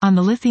On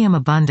the lithium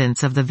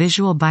abundance of the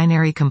visual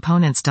binary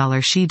components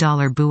 $She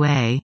 $Boo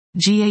A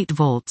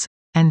G8V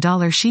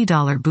and $She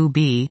 $Boo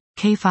B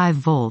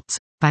K5V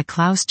by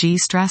Klaus G.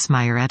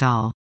 Strassmayer et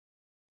al.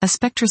 A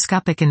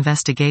spectroscopic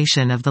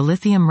investigation of the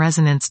lithium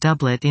resonance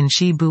doublet in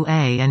She Boo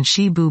A and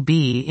She Boo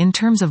B in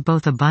terms of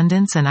both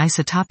abundance and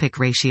isotopic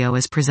ratio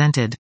is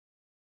presented.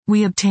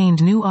 We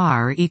obtained new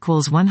R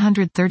equals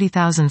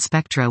 130,000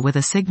 spectra with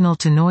a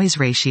signal-to-noise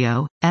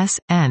ratio,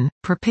 S/N,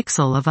 per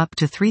pixel of up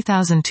to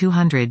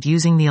 3,200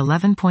 using the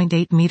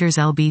 11.8 meters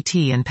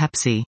LBT and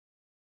Pepsi.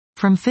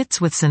 From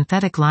fits with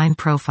synthetic line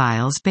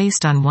profiles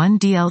based on 1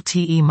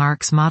 DLTE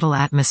Marks model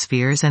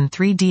atmospheres and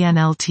 3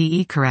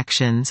 DNLTE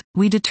corrections,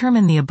 we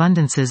determine the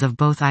abundances of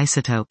both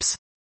isotopes.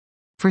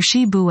 For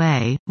She Boo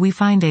A, we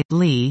find a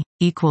Li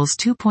equals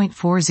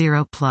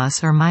 2.40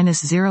 plus or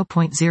minus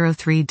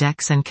 0.03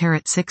 dex and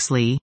 6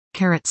 Li,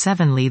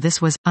 7 Li.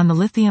 This was, on the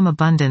lithium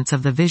abundance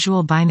of the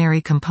visual binary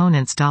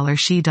components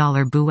 $She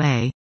 $Boo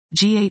A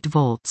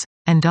G8V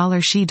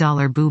and $She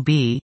 $Boo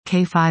B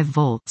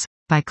K5V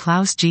by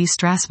Klaus G.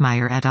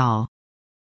 Strassmayer et al.